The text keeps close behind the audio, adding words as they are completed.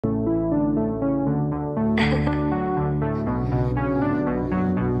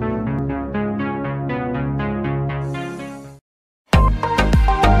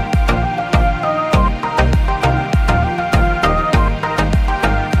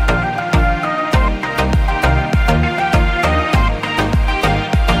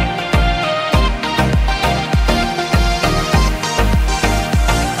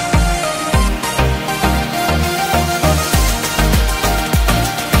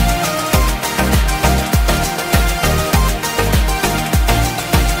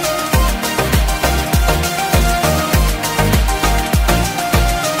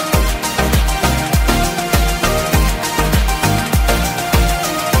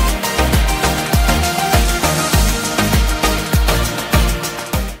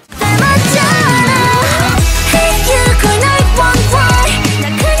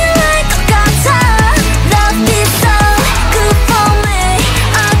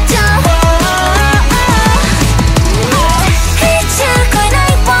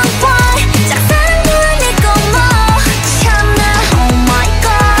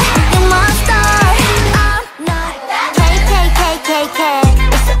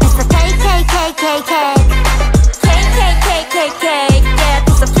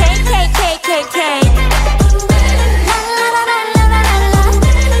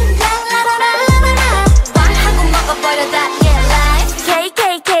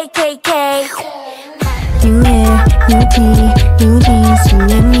new T, new jeans, you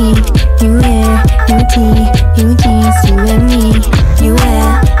and me. You wear new T, new jeans, you and me. You wear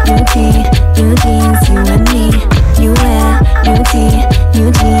new T, new jeans, you and me. You wear new T, new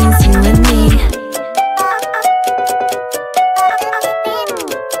jeans, you and me.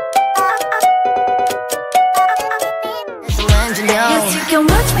 Yes, you can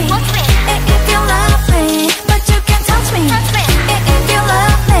watch me if you love me, but you can't touch me if you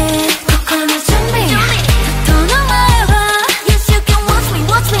love me. coconut 준비 더 넘어봐. Yes, you can watch me,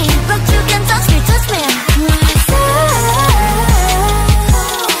 but you can't touch me. It's okay.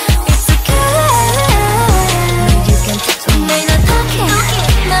 You can touch me. 매일 난 talking.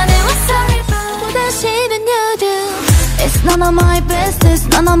 나는 sorry, but 다시는 you do. It's none of my business,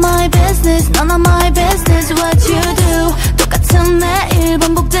 none of my business, none of my business what you do. 똑같은 매일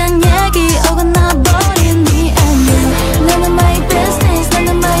반복된 얘기 어긋나버린 me and you. None of my business, none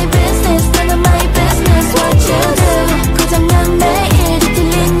of my business, none of my business what you do. 고장난 매일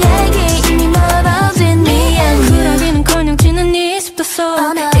뒤틀린 얘기 이미 멀어진 me and you. 쿨하기는커녕 지는 네 습도 속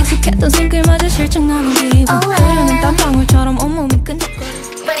익숙했던 손길마저 실증나는 기분. 흐르는 땀방울처럼 온몸이 끈적거려.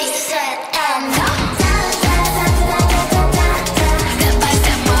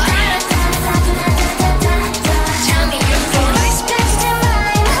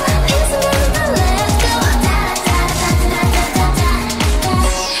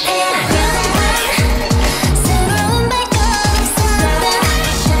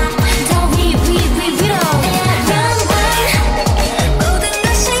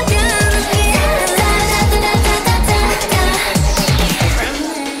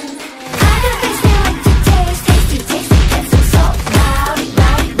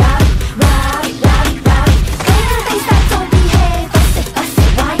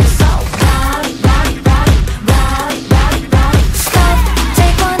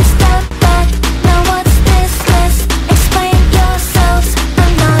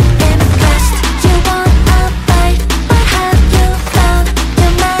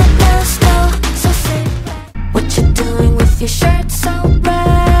 Your shirt so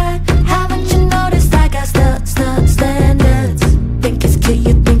bright. Haven't you noticed I got standards? Think it's cute,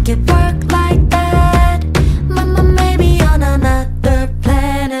 you think it work like that? Mama, maybe on another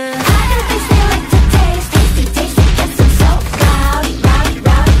planet. I got things they like to taste, tasty, gets them so rowdy. They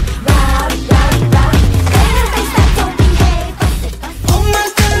got things that don't behave. Oh my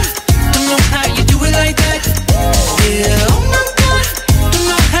God, don't know how you do it like that. Yeah, oh my God, don't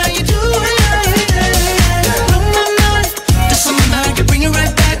know how you do it like that. Somehow you bring it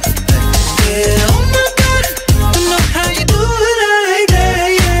right back. Yeah, oh my God, don't know how you do it like that.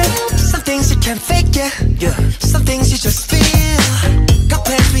 Yeah, some things you can't fake, yeah. Some things you just feel. Got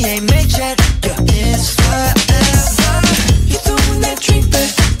plans we ain't made yet. Yeah, it's forever. You're throwing that drink back.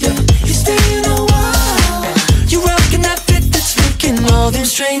 Yeah, you're staying a while. You're rocking that fit that's making all them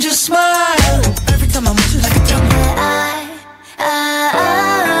strangers smile. Every time I'm with you like a jungle. I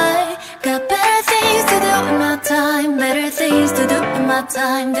got better things to do in my time, better things to do in my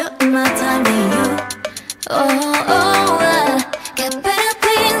time, than you. I got better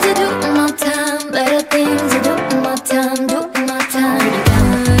things to do in my time, better things to do in my time,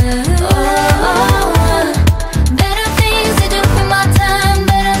 better things to do in my time,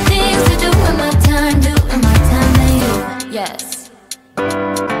 better things to do in my time, than you. Yes.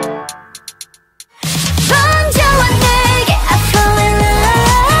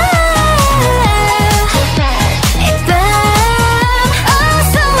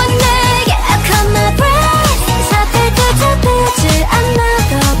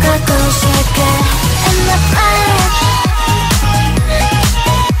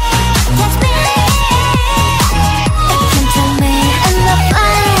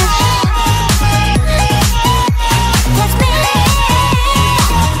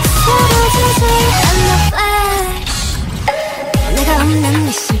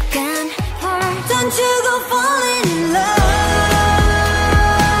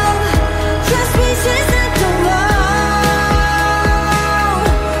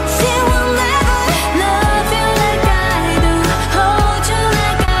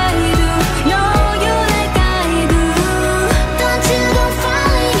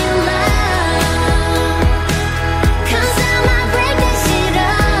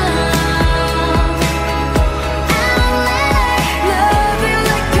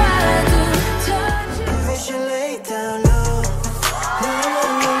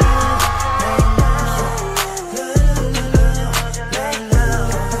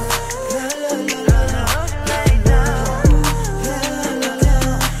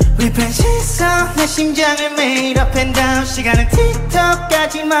 내 심장을 매일 up and down 시간은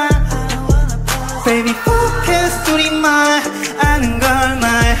틱톡까지만 Baby focus 우리 아는 걸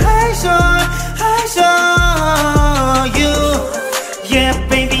my high show you. Yeah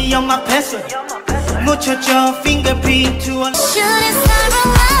baby you're my password. 묻혀줘 fingerprint to a Shooting star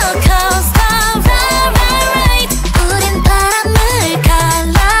roller coaster, right. 우린 바람을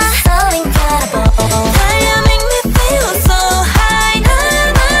갈라, so incredible. Fire make me feel so high,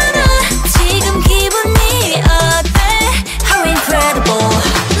 나나나. 지금 기분이 어때? How incredible.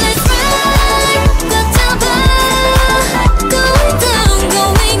 Let's ride, 걷잡아. Going down,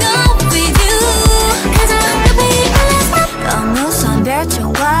 going up with you. 가장 높이 올라서 영우선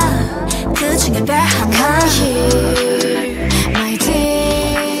별조와 그 중에 별 하나. Here, my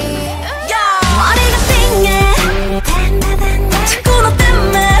dear. 머리가 띵해. 자꾸 너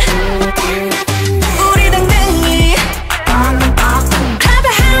때문에. 우리 당당히. Clap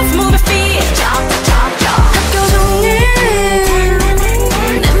your hands, move your feet. 학교 종일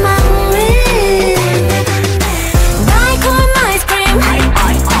내 맘을. 달콤한 아이스크림.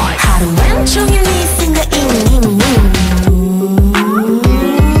 하루 왼쪽에 네 생각이.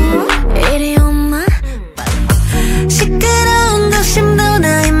 이리 오마. 시끄러운 도심도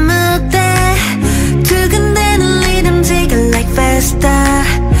나의 무대. 두근대는 리듬 지금 like festa.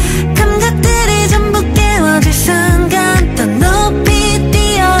 감각들이 전부 깨워질 순간 더 높이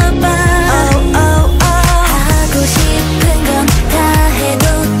뛰어봐. 하고 싶은 건 다 해도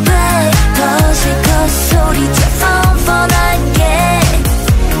돼. 더 실컷 소리쳐 뻔뻔하게.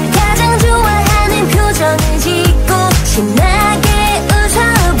 가장 좋아하는 표정을 짓고 신나게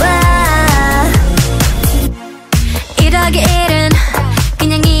웃어봐. 이러기 일은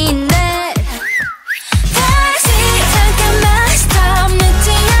그냥 있네. 다시 잠깐만 stop 늦지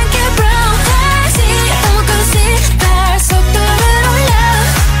않게 bro. 다시 포커스 발 속도를 올려.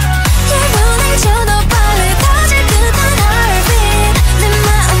 예문해줘도 빨리 터질 듯한 heartbeat. 내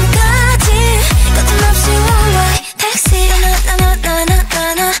마음까지 거침없이 one-way taxi.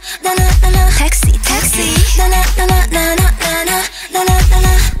 나나나나나나나나나나 taxi taxi. 나나나나나나나나나나나.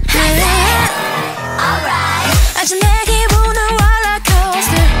 Alright. 아주 내 기분은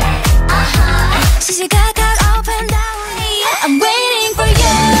rollercoaster. 시시각각 up and down. I'm waiting for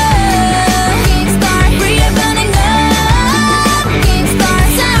you. Kickstart, breathe running up. Kickstart,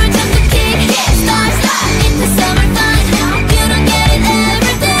 summer jump to kick. Kickstart, into summer fun. You don't get it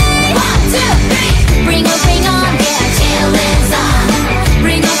every day. 1, 2, 3. Bring on, get our chillin' on.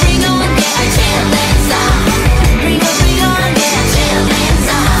 Bring on, get our chillin' on. Bring on, get our chillin'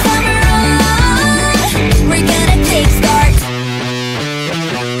 on. Summer on, we're gonna kickstart.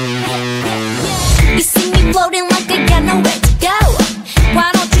 You see me floating like I got nowhere to go.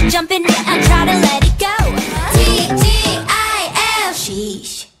 Why don't you jump in there and try to let it go? TGIF,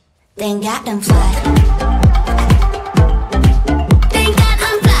 sheesh. Thank God I'm fly. Thank God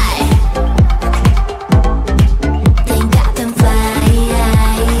I'm fly. Thank God I'm fly.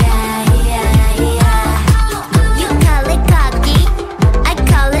 You call it cocky, I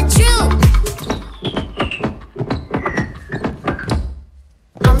call it true.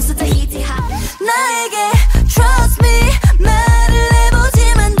 I'm such a heaty hot. 나에게 trust me 말을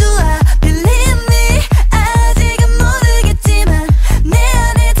해보지만 do I believe me. 아직은 모르겠지만 내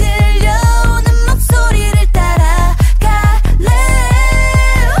안에 들려오는 목소리를 따라갈래.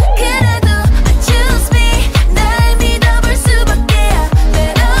 그래도 choose me. 날 믿어볼 수밖에야.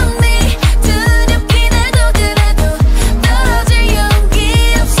 Bet on me. 두렵긴 해도 그래도 떨어질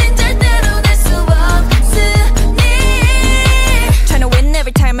용기 없인 절대로 될 수 없으니. Trying to win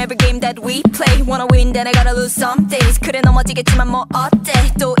every time, every game that we play. Wanna win, then I gotta lose some days. 그래 넘어지겠지만 뭐 어때?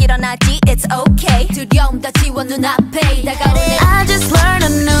 또 일어나지, it's okay. 두려움 다 지워 눈앞에 다가오네. I just learned a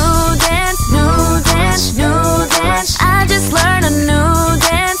new dance, new dance, new dance. I just learned a new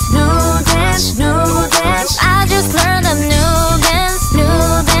dance, new dance, new dance. I just learned a new dance,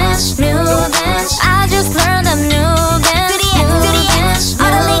 new dance, new dance. I just learned a new dance, new dance.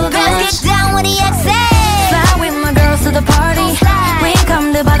 All the link girls get down with the XA. Fly with my girls to the party. We ain't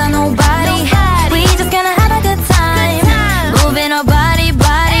come to bother nobody. We just gonna have a good time. Moving our body.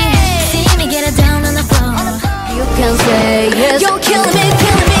 See me get it down on the floor. You can say yes. You're killing me,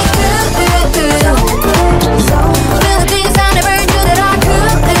 killing me. Feel the things I never knew that I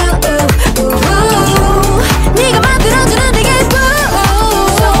could. 네가 만들어주는 되게 good.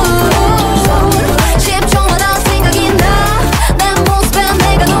 10초마다 생각이 나. 내 모습에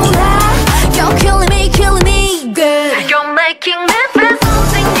내가 놀라. You're killing me, good. You're making me feel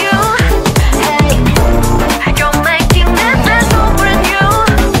something new. Hey, you're making me feel so brand new.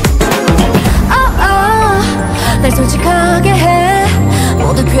 날 솔직하게 해.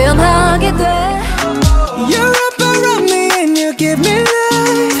 모두 표현하게 돼. You're up around me and you give me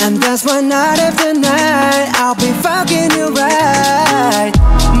life. And that's why night after night I'll be fucking you right.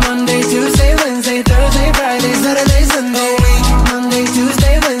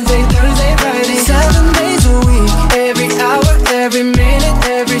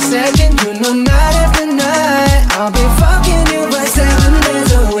 every second. You know night after night I'll be fucking you right 7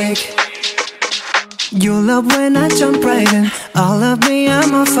 days a week. You love when I jump right in. All of me,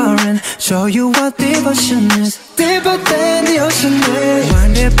 I'm a foreign. Show you what devotion is. Deeper than the ocean is.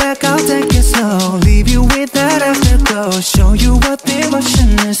 Wind it back, I'll take it slow. Leave you with that afterglow. Show you what devotion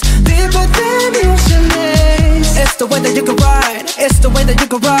is. Deeper than the ocean is. It's the way that you can ride. It's the way that you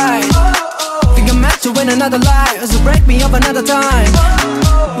can ride. Think I'm meant to win another life, so break me up another time.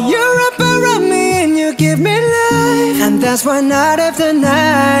 You're up around me and you give me life, and that's why night after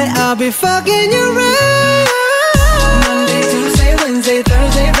night I'll be fucking you right. Monday, Tuesday, Wednesday,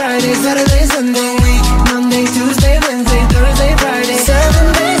 Thursday, Friday, Saturday, Sunday. Monday, Tuesday, Wednesday, Thursday, Friday,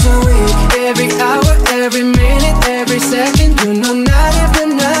 7 days a week. Every hour, every minute, every second. You know night after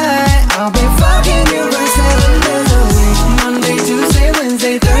night I'll be fucking you right 7 days a week. Monday, Tuesday,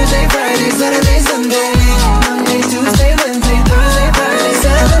 Wednesday, Thursday, Friday, Saturday, Sunday. Monday, Tuesday, Wednesday, Thursday, Friday,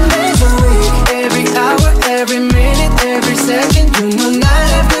 7 days a week. Every hour, every minute, every second. You know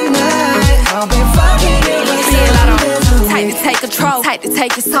night after night I'll be fucking you right 7 days a week. Tight to take control, tight to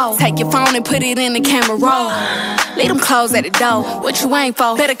take your soul. Take your phone and put it in the camera roll. Leave them clothes at the door. What you ain't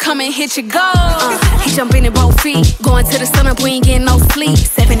for? Better come and hit your goal. He jumping in both feet. Going to the sun up, we ain't getting no sleep.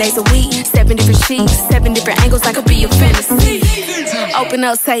 7 days a week, 7 different sheets, 7 different angles. I could be a fantasy. Open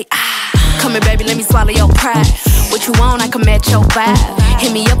up, say ah. Come here, baby, let me swallow your pride. What you want, I can match your vibe.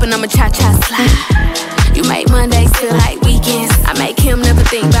 Hit me up and I'ma cha-cha slide. You make Mondays feel like weekends. I make him never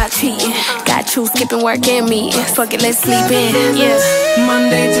think about cheating. Got you skipping work and meeting. Fuck it, let's sleep in, yeah.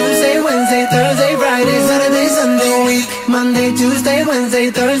 Monday, Tuesday, Wednesday, Thursday, Friday, Saturday, Sunday week. Monday, Tuesday,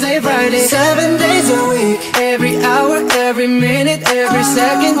 Wednesday, Thursday, Friday, 7 days a week. Every hour, every minute, every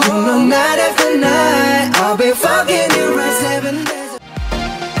second. You know night after night I'll be fucking you right 7 days.